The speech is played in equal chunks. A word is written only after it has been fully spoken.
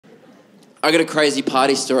I got a crazy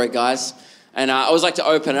party story, guys. And I always like to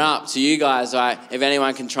open it up to you guys, right? If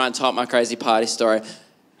anyone can try and top my crazy party story.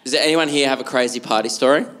 Does anyone here have a crazy party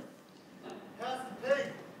story?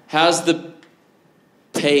 How's the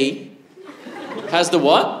pig? How's the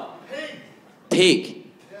what? Pig.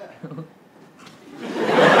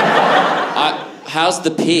 How's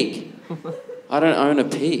the pig? I don't own a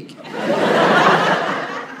pig.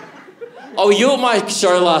 Oh, you were at my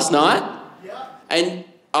show last night? Yeah. And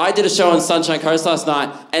I did a show on Sunshine Coast last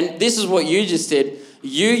night, and this is what you just did.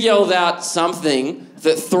 You yelled out something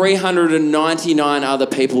that 399 other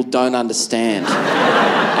people don't understand.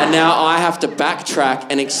 And now I have to backtrack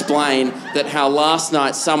and explain that how last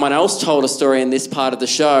night someone else told a story in this part of the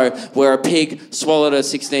show where a pig swallowed a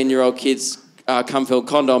 16-year-old kid's cum-filled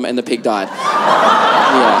condom and the pig died.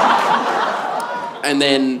 Yeah. And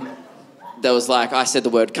then there was like, I said the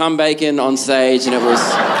word cum bacon on stage and it was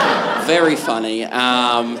very funny.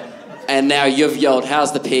 And now you've yelled,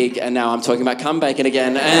 how's the pig? And now I'm talking about cum bacon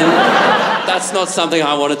again. And that's not something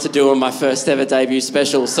I wanted to do on my first ever debut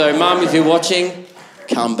special. So, Mum, if you're watching,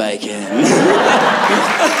 cum bacon.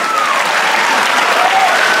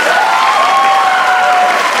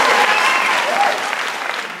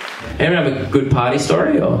 Anyone have a good party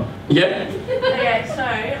story? Or? Yep. Okay, so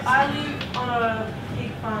I live on a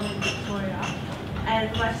pig farm in Victoria, and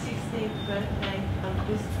for my 16th birthday,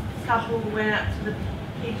 this couple went out to the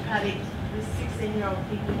pig paddock, this 16-year-old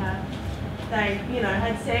pig we had. They,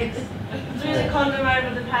 had sex, threw the condom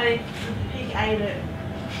over the paddock, the pig ate it,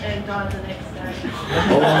 and died the next day.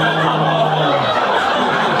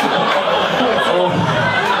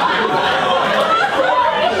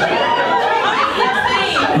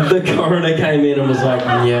 The coroner came in and was like,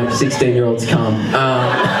 yeah, 16-year-olds come.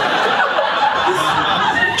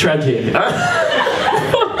 Tragic.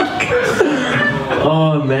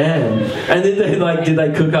 Oh, man. And did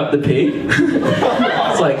they cook up the pig?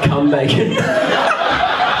 It's like cum bacon.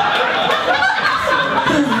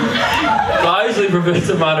 I usually prefer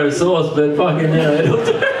tomato sauce, but fucking, it'll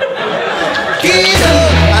do. Get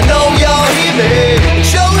up, I know y'all hear me.